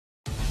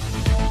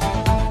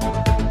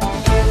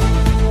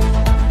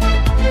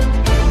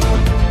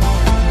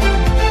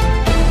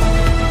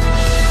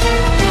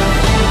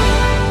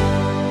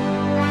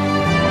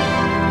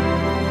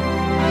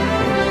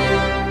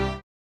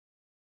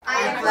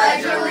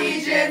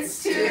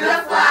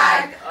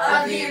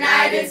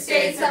United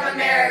States of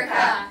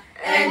America,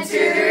 and to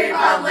the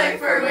republic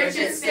for which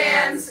it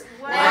stands,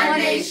 one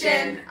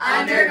nation,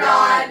 under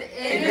God,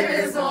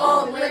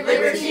 indivisible, with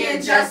liberty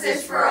and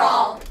justice for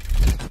all.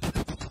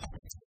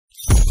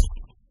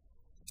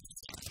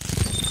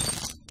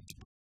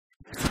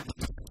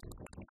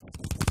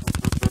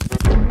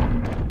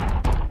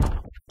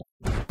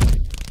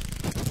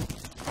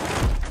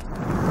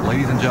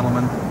 Ladies and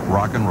gentlemen,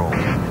 rock and roll.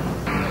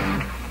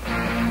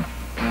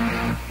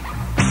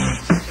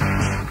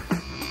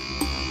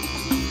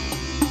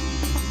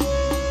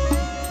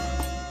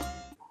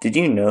 Did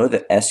you know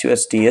that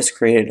SUSD has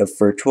created a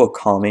virtual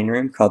calming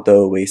room called the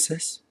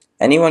Oasis?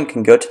 Anyone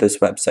can go to this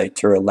website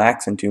to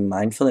relax and do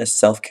mindfulness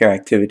self-care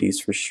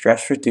activities for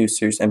stress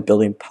reducers and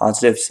building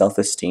positive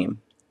self-esteem.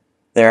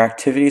 There are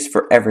activities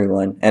for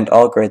everyone and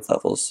all grade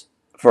levels.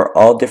 For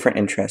all different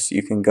interests,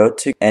 you can go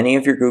to any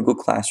of your Google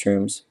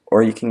Classrooms,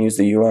 or you can use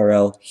the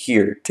URL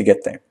here to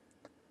get there.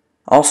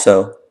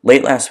 Also,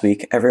 late last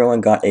week, everyone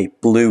got a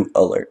blue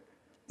alert.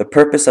 The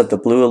purpose of the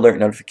blue alert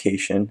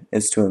notification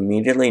is to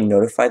immediately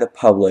notify the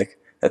public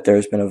that there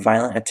has been a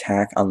violent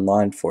attack on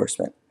law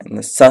enforcement, and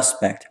the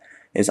suspect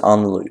is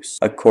on the loose,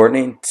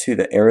 according to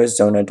the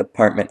Arizona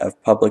Department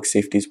of Public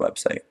Safety's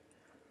website.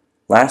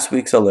 Last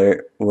week's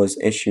alert was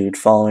issued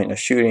following a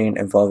shooting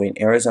involving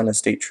Arizona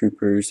state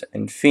troopers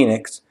in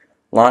Phoenix.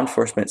 Law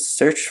enforcement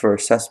searched for a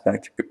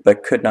suspect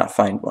but could not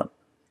find one,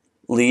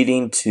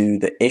 leading to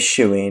the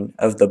issuing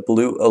of the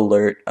blue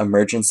alert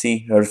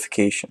emergency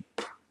notification.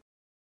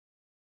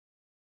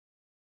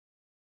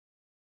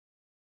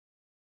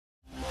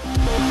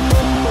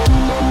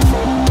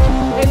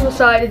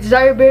 Ingleside, it's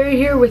Zaire Berry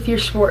here with your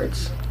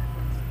sports.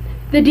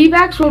 The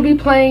D-backs will be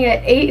playing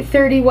at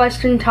 8:30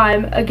 Western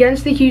Time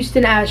against the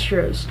Houston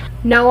Astros.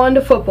 Now on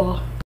to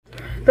football.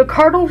 The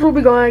Cardinals will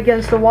be going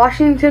against the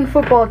Washington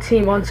football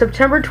team on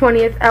September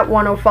 20th at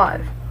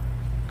 1:05.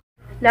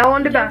 Now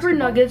on to basketball. The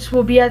Denver Nuggets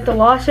will be at the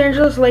Los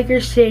Angeles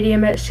Lakers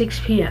Stadium at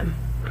 6 p.m.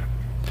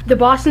 The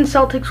Boston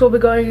Celtics will be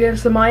going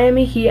against the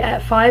Miami Heat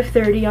at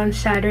 5:30 on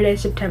Saturday,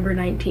 September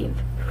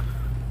 19th.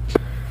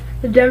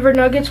 The Denver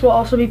Nuggets will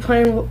also be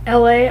playing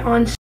LA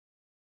on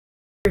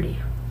Saturday.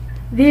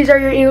 These are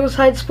your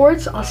Ingleside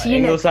sports. I'll see you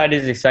next. Ingleside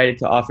is excited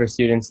to offer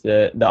students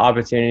the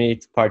opportunity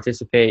to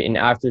participate in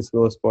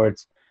after-school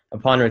sports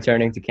upon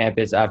returning to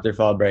campus after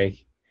fall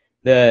break.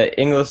 The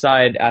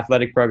Ingleside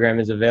athletic program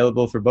is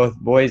available for both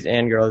boys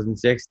and girls in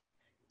 6th,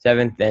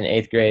 7th, and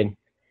 8th grade.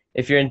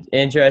 If you're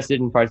interested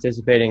in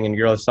participating in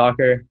girls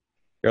soccer,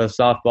 girls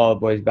softball,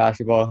 boys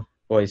basketball,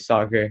 boys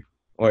soccer,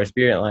 or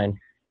Spirit Line,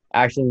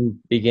 action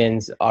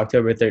begins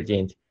October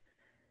 13th.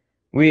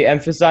 We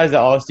emphasize that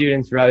all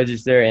students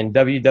register in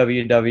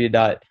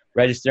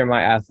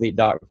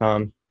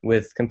www.registermyathlete.com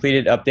with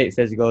completed update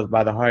physicals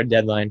by the hard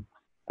deadline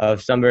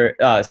of Sunday,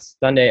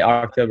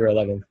 October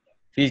 11th.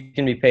 Fees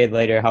can be paid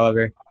later,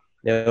 however,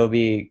 they will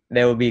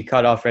be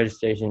cut off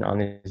registration on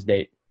this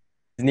date.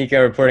 This is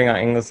Nico reporting on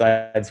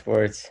Ingleside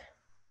Sports.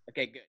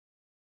 Okay, good.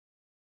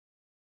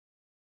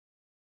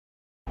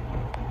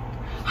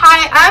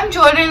 Hi, I'm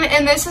Jordan,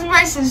 and this is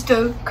my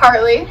sister,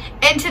 Carly.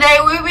 And today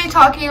we'll be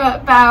talking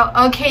about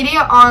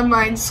Arcadia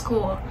Online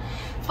School.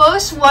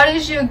 First, what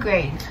is your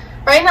grade?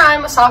 Right now,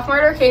 I'm a sophomore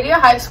at Arcadia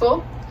High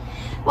School.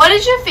 What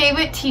is your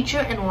favorite teacher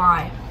and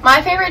why?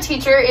 My favorite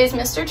teacher is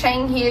Mr.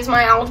 Chang. He is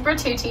my Algebra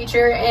 2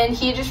 teacher, and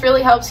he just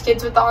really helps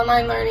kids with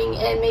online learning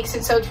and makes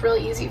it so it's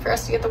really easy for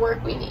us to get the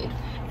work we need.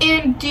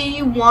 And do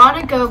you want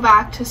to go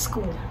back to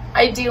school?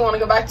 I do want to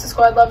go back to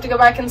school. I'd love to go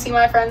back and see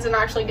my friends and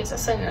actually get to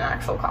sit in an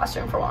actual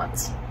classroom for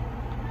once.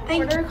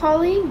 Our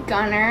colleague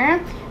Gunner,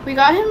 we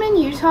got him in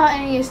Utah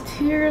and he is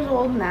 2 years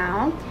old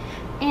now,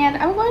 and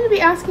I'm going to be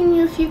asking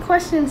you a few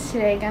questions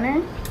today,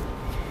 Gunner.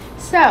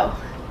 So,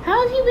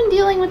 how have you been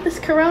dealing with this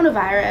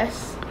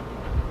coronavirus?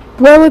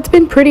 Well, it's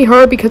been pretty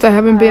hard because I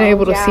haven't been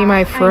able to see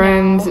my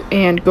friends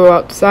and go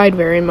outside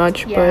very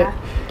much, but...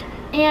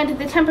 And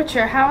the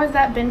temperature, how has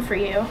that been for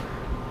you?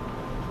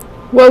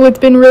 Well, it's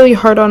been really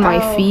hard on my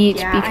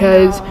feet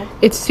because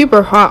it's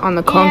super hot on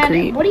the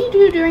concrete. And what do you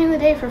do during the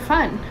day for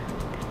fun?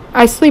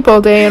 I sleep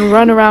all day and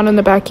run around in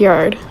the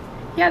backyard.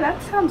 Yeah,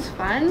 that sounds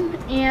fun.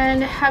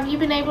 And have you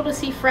been able to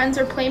see friends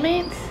or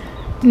playmates?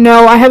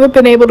 No, I haven't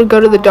been able to go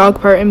to the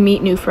dog park and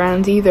meet new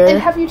friends either. And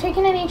have you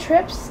taken any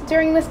trips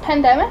during this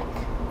pandemic?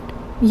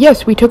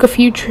 Yes, we took a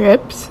few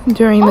trips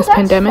during this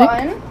pandemic.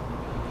 Fun.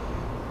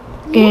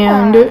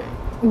 And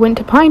went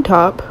to Pine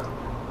Top.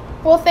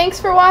 Well, thanks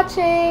for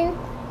watching.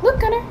 Look,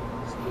 Gunner.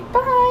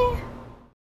 Bye.